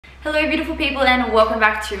Hello beautiful people and welcome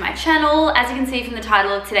back to my channel. As you can see from the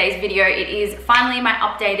title of today's video, it is finally my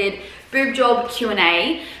updated boob job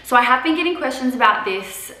Q&A. So I have been getting questions about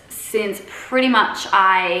this since pretty much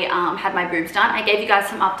I had my boobs done. I gave you guys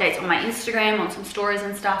some updates on my Instagram, on some stories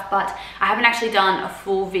and stuff, but I haven't actually done a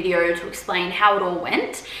full video to explain how it all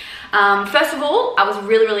went. First of all, I was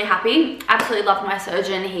really happy. Absolutely loved my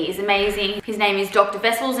surgeon. He is amazing. His name is Dr.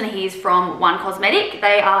 Wessels and he's from One Cosmetic.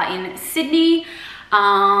 They are in Sydney.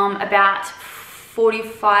 About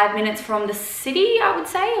 45 minutes from the city, I would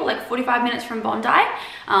say, or like 45 minutes from Bondi.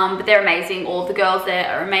 But they're amazing. All of the girls there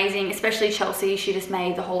are amazing, especially Chelsea. She just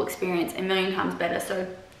made the whole experience a million times better. So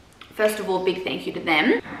first of all, big thank you to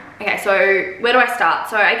them. Okay, so where do I start?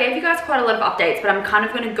 So I gave you guys quite a lot of updates, but I'm kind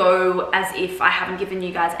of going to go as if I haven't given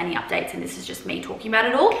you guys any updates and this is just me talking about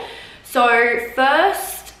it all. So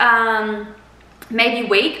first, maybe a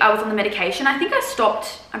week, I was on the medication. I think I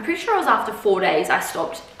stopped, I'm pretty sure it was after 4 days I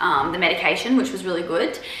stopped the medication, which was really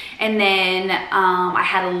good. And then I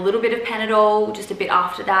had a little bit of Panadol just a bit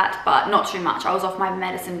after that, but not too much. I was off my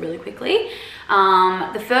medicine really quickly.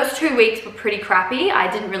 The first 2 weeks were pretty crappy.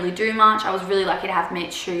 I didn't really do much. I was really lucky to have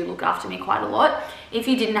Mitch who looked after me quite a lot. If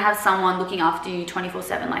you didn't have someone looking after you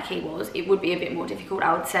 24/7 like he was, it would be a bit more difficult,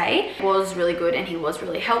 I would say. He was really good and he was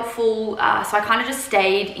really helpful. So I kind of just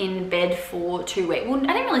stayed in bed for 2 weeks. Well,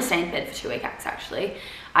 I didn't really stay in bed for 2 weeks actually.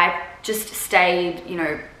 I just stayed, you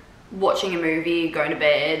know, watching a movie, going to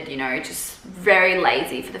bed, you know, just very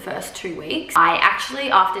lazy for the first 2 weeks. I actually,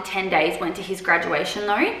 after 10 days, went to his graduation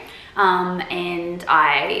though. And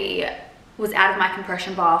I was out of my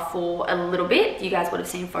compression bra for a little bit. You guys would have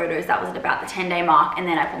seen photos. That was at about the 10-day mark, and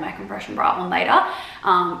then I put my compression bra on later.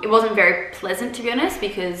 It wasn't very pleasant, to be honest,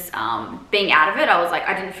 because being out of it, I was like,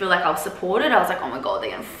 I didn't feel like I was supported. I was like, oh my god,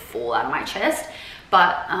 they're gonna fall out of my chest.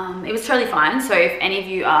 But it was totally fine. So if any of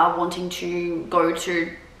you are wanting to go to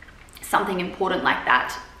something important like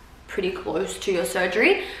that pretty close to your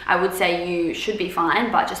surgery, I would say you should be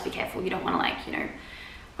fine, but just be careful. You don't want to, like, you know,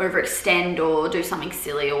 overextend or do something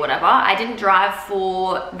silly or whatever. I didn't drive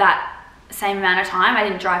for that same amount of time. I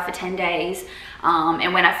didn't drive for 10 days.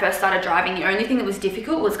 And when I first started driving, the only thing that was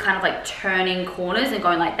difficult was kind of like turning corners and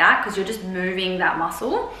going like that, because you're just moving that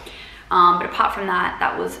muscle. But apart from that,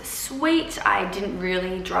 that was sweet. I didn't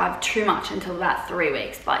really drive too much until about 3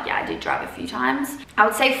 weeks, but yeah, I did drive a few times. I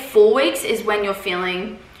would say 4 weeks is when you're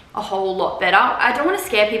feeling a whole lot better. I don't want to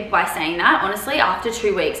scare people by saying that. Honestly, after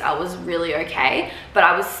 2 weeks, I was really okay, but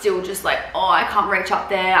I was still just like, oh, I can't reach up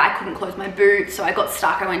there. I couldn't close my boot, so I got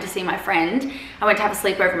stuck. I went to see my friend. I went to have a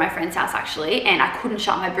sleepover at my friend's house actually, and I couldn't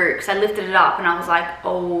shut my boot because I lifted it up and I was like,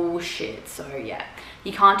 oh shit. So yeah,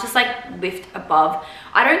 you can't just like lift above.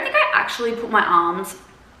 I don't think I actually put my arms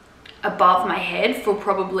above my head for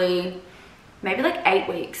probably maybe like 8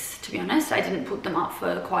 weeks, to be honest. I didn't put them up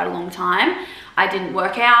for quite a long time. I didn't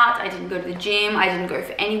work out, I didn't go to the gym, I didn't go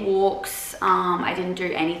for any walks, I didn't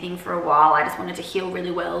do anything for a while. I just wanted to heal really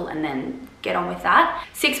well and then get on with that.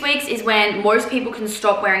 6 weeks is when most people can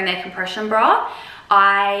stop wearing their compression bra.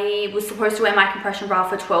 I was supposed to wear my compression bra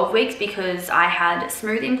for 12 weeks because I had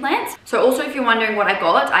smooth implants. So also, if you're wondering what I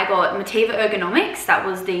got MOTIVA ERGONOMIX. That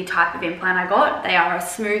was the type of implant I got. They are a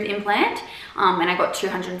smooth implant, and I got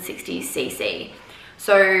 260cc.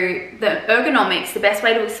 So the ERGONOMIX, the best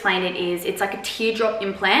way to explain it is it's like a teardrop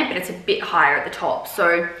implant, but it's a bit higher at the top.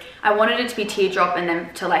 So I wanted it to be teardrop and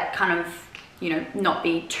then to like kind of, you know, not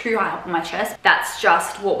be too high up on my chest. That's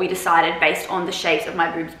just what we decided based on the shapes of my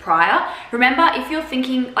boobs prior. Remember, if you're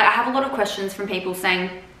thinking, like, I have a lot of questions from people saying,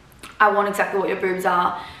 I want exactly what your boobs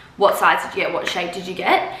are. What size did you get? What shape did you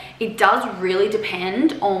get? It does really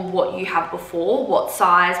depend on what you have before, what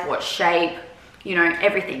size, what shape, you know,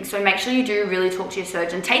 everything. So make sure you do really talk to your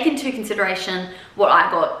surgeon. Take into consideration what I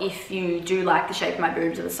got if you do like the shape of my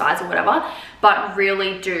boobs or the size or whatever, but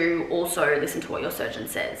really do also listen to what your surgeon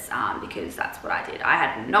says, because that's what I did. I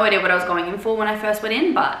had no idea what I was going in for when I first went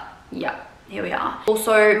in, but yeah, here we are.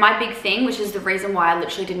 Also, my big thing, which is the reason why I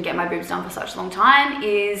literally didn't get my boobs done for such a long time,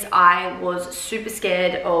 is I was super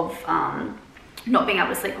scared of not being able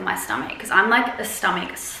to sleep on my stomach, because I'm like a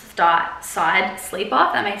stomach side sleeper,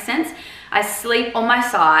 if that makes sense. I sleep on my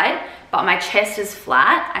side, but my chest is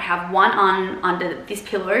flat. I have one arm under this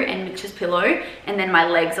pillow and Mitch's pillow, and then my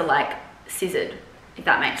legs are like scissored, if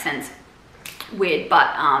that makes sense. Weird,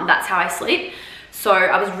 but that's how I sleep. So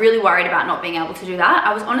I was really worried about not being able to do that.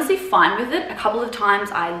 I was honestly fine with it. A couple of times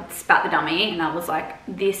I spat the dummy and I was like,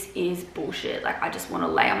 this is bullshit. Like, I just want to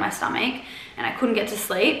lay on my stomach, and I couldn't get to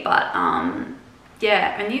sleep, but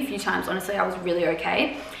yeah, only a few times, honestly, I was really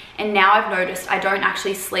okay. And now I've noticed I don't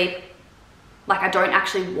actually sleep, like I don't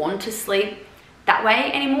actually want to sleep that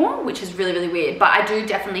way anymore, which is really, really weird. But I do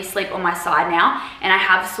definitely sleep on my side now, and I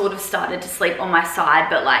have sort of started to sleep on my side,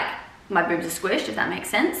 but like my boobs are squished, if that makes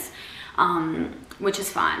sense, which is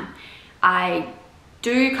fine. I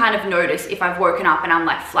do kind of notice if I've woken up and I'm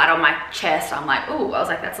like flat on my chest, I'm like, oh, I was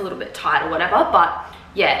like, that's a little bit tight or whatever. But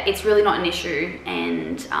yeah, it's really not an issue,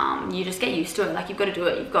 and you just get used to it. Like, you've got to do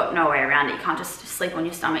it. You've got no way around it. You can't just sleep on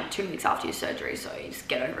your stomach 2 weeks after your surgery, so you just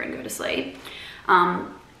get over it and go to sleep.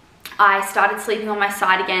 I started sleeping on my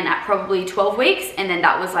side again at probably 12 weeks, and then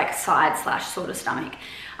that was like side / sort of stomach.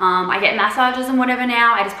 I get massages and whatever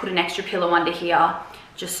now. I just put an extra pillow under here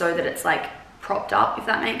just so that it's like propped up, if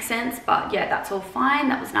that makes sense. But yeah, that's all fine.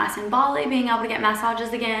 That was nice in Bali, being able to get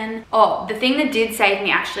massages again. Oh, the thing that did save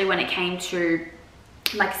me actually when it came to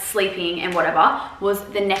like sleeping and whatever was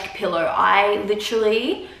the neck pillow. I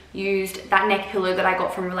literally used that neck pillow that I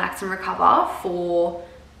got from Relax and Recover for,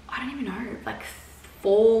 I don't even know, like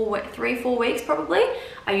 3-4 weeks probably.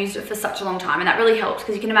 I used it for such a long time, and that really helps,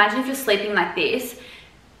 because you can imagine if you're sleeping like this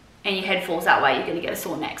and your head falls that way, you're gonna get a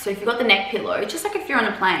sore neck. So if you've got the neck pillow, just like if you're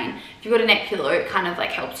on a plane, if you've got a neck pillow, it kind of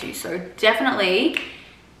like helps you. So definitely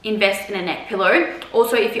invest in a neck pillow.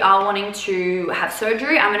 Also, if you are wanting to have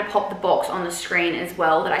surgery, I'm gonna pop the box on the screen as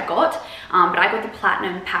well that I got. But I got the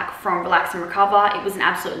Platinum pack from Relax and Recover. It was an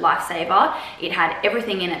absolute lifesaver. It had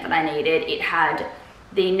everything in it that I needed. It had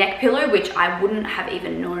the neck pillow, which I wouldn't have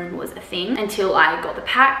even known was a thing until I got the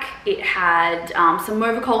pack. It had some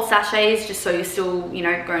Movicol sachets, just so you're still, you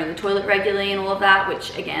know, going to the toilet regularly and all of that,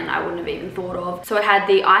 which again, I wouldn't have even thought of. So it had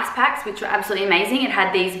the ice packs, which were absolutely amazing. It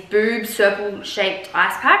had these boob circle shaped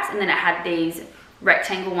ice packs, and then it had these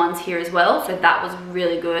rectangle ones here as well. So that was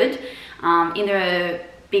really good. In the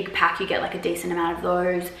big pack, you get like a decent amount of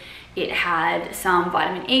those. It had some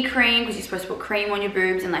vitamin E cream, because you're supposed to put cream on your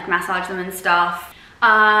boobs and like massage them and stuff.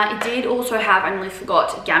 It did also have, I nearly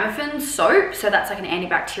forgot, Gamifin soap. So that's like an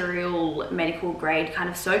antibacterial medical grade kind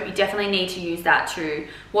of soap. You definitely need to use that to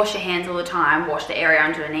wash your hands all the time, wash the area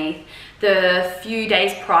underneath. The few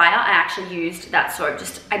days prior, I actually used that soap.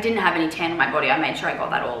 Just, I didn't have any tan on my body. I made sure I got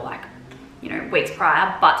that all like, you know, weeks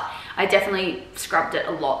prior, but I definitely scrubbed it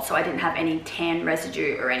a lot, so I didn't have any tan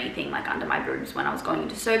residue or anything like under my boobs when I was going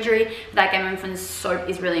into surgery. That Gamifin soap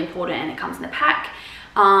is really important, and it comes in the pack.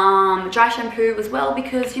 Dry shampoo as well,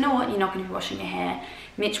 because you know what, you're not going to be washing your hair.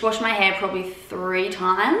 Mitch washed my hair probably 3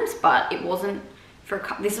 times, but it wasn't for,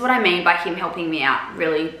 this is what I mean by him helping me out,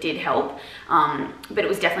 really did help. But it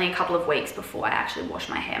was definitely a couple of weeks before I actually washed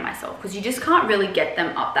my hair myself, because you just can't really get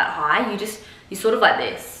them up that high. You're sort of like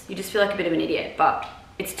this, you just feel like a bit of an idiot, but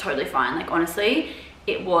it's totally fine. Like, honestly,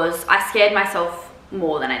 I scared myself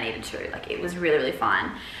more than I needed to. Like, it was really, really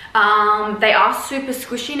fine. They are super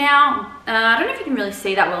squishy now. I don't know if you can really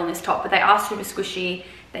see that well in this top, but they are super squishy.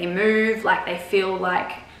 They move, like they feel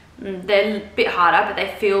like, they're a bit harder, but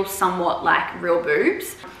they feel somewhat like real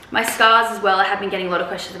boobs. My scars as well, I have been getting a lot of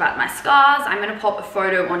questions about my scars. I'm gonna pop a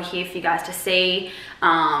photo on here for you guys to see.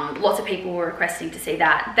 Lots of people were requesting to see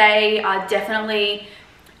that. They are definitely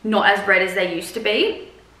not as red as they used to be.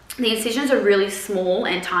 The incisions are really small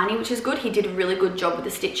and tiny, which is good. He did a really good job with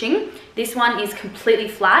the stitching. This one is completely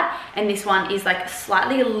flat, and this one is like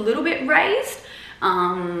slightly a little bit raised.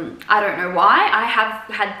 I don't know why. I have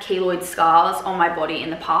had keloid scars on my body in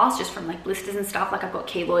the past, just from like blisters and stuff. Like, I've got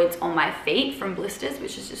keloids on my feet from blisters,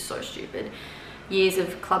 which is just so stupid. Years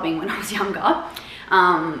of clubbing when I was younger.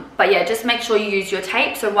 But yeah, just make sure you use your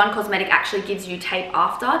tape. So One Cosmetic actually gives you tape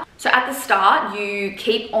after. So at the start, you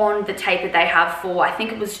keep on the tape that they have for, I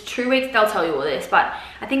think it was 2 weeks. They'll tell you all this, but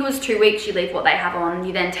I think it was 2 weeks. You leave what they have on,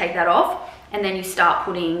 you then take that off, and then you start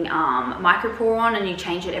putting micropore on, and you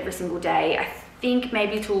change it every single day. I think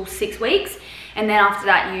maybe till 6 weeks. And then after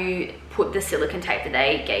that, you put the silicone tape that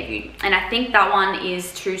they gave you. And I think that one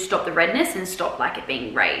is to stop the redness and stop like it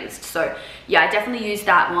being raised. So yeah, I definitely used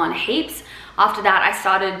that one heaps. After that, I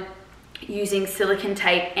started using silicone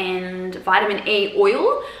tape and vitamin E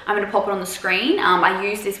oil. I'm gonna pop it on the screen. I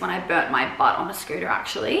used this when I burnt my butt on a scooter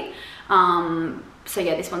actually. So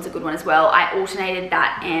yeah, this one's a good one as well. I alternated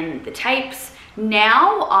that and the tapes.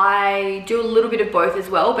 Now I do a little bit of both as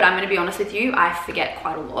well, but I'm going to be honest with you, I forget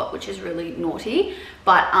quite a lot, which is really naughty.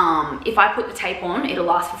 But if I put the tape on, it'll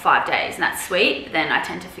last for 5 days, and that's sweet. But then I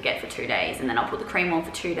tend to forget for 2 days, and then I'll put the cream on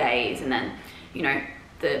for 2 days, and then, you know,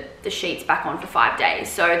 the sheets back on for 5 days.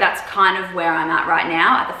 So that's kind of where I'm at right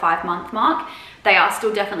now, at the 5-month mark. They are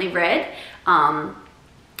still definitely red.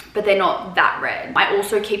 but they're not that red. I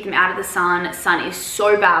also keep them out of the sun. Sun is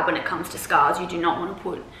so bad when it comes to scars. You do not want to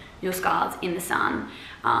put your scars in the sun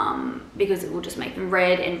because it will just make them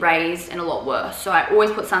red and raised and a lot worse. So I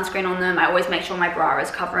always put sunscreen on them. I always make sure my bra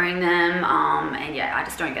is covering them, and yeah, I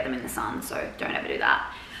just don't get them in the sun, so don't ever do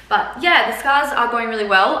that. But yeah, the scars are going really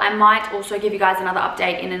well. I might also give you guys another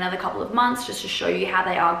update in another couple of months just to show you how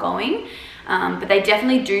they are going, but they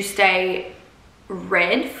definitely do stay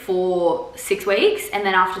red for 6 weeks, and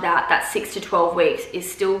then after that, that 6 to 12 weeks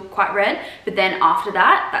is still quite red, but then after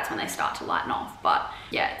that, that's when they start to lighten off. But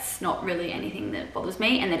yeah, it's not really anything that bothers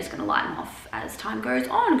me, and they're just going to lighten off as time goes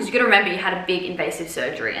on, because you got to remember you had a big invasive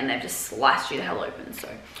surgery and they've just sliced you the hell open, so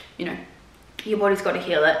you know, your body's got to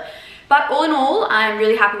heal it. But all in all, I'm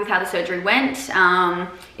really happy with how the surgery went.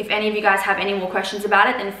 If any of you guys have any more questions about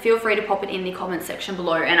it, then feel free to pop it in the comments section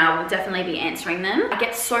below, and I will definitely be answering them. I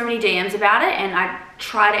get so many DMs about it, and I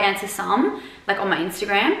try to answer some, like on my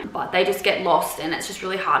Instagram, but they just get lost, and it's just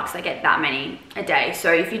really hard because I get that many a day.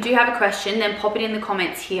 So if you do have a question, then pop it in the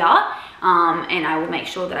comments here, and I will make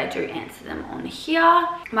sure that I do answer them on here.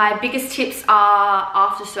 My biggest tips are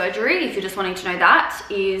after surgery, if you're just wanting to know that,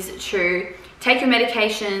 is to take your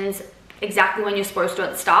medications exactly when you're supposed to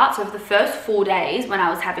at the start. So for the first 4 days when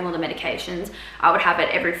I was having all the medications, I would have it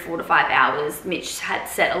every 4 to 5 hours. Mitch had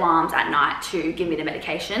set alarms at night to give me the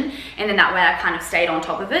medication, and then that way I kind of stayed on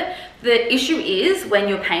top of it. The issue is when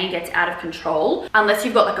your pain gets out of control, unless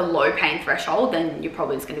you've got like a low pain threshold, then you're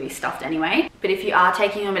probably just going to be stuffed anyway. But if you are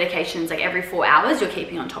taking your medications like every 4 hours, you're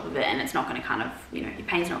keeping on top of it, and it's not going to kind of, you know, your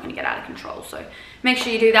pain's not going to get out of control. So make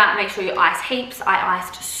sure you do that. Make sure you ice heaps. I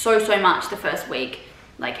iced so much the first week,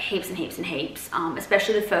 like heaps and heaps and heaps,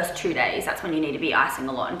 especially the first 2 days. That's when you need to be icing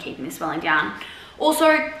a lot and keeping the swelling down.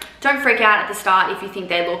 Also, don't freak out at the start if you think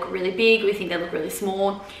they look really big or you think they look really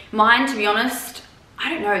small. Mine, to be honest, I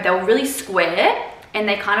don't know, they were really square, and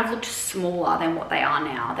they kind of looked smaller than what they are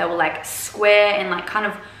now. They were like square and like kind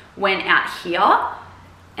of went out here,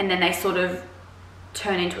 and then they sort of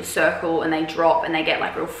turn into a circle and they drop and they get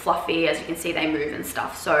like real fluffy. As you can see, they move and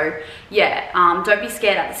stuff. So yeah, don't be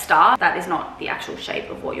scared at the start. That is not the actual shape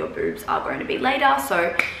of what your boobs are going to be later.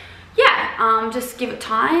 So yeah, just give it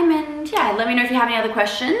time, and yeah, let me know if you have any other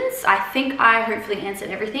questions. I think I hopefully answered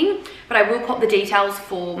everything, but I will pop the details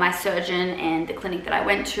for my surgeon and the clinic that I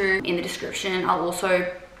went to in the description. I'll also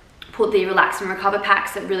put the relax and recover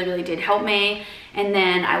packs that really did help me, and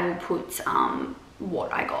then I will put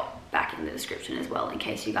what I got back in the description as well, in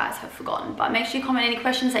case you guys have forgotten. But make sure you comment any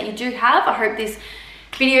questions that you do have. I hope this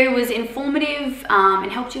video was informative and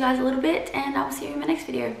helped you guys a little bit, and I will see you in my next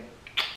video.